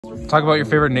Talk about your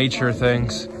favorite nature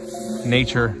things.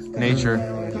 Nature.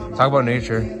 Talk about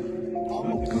nature.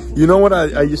 You know what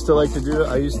I used to like to do?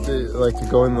 I used to like to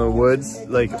go in the woods,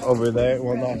 like over there.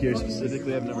 Well, not here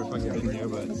specifically. I've never fucking been here,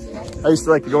 but I used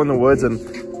to like to go in the woods and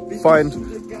find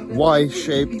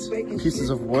Y-shaped pieces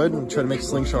of wood and try to make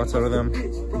slingshots out of them.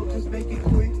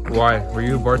 Why? Were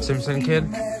you a Bart Simpson kid?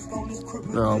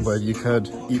 No, but you could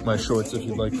eat my shorts if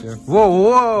you'd like to. Whoa,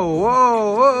 whoa,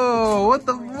 whoa, whoa! What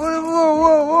the?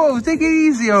 Whoa! Take it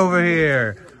easy over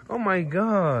here. Oh my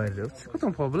God! What's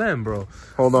the problem, bro?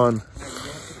 Hold on.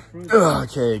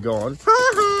 Okay, go on.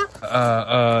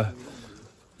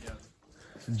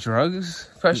 Drugs?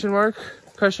 Question mark?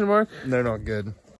 They're not good.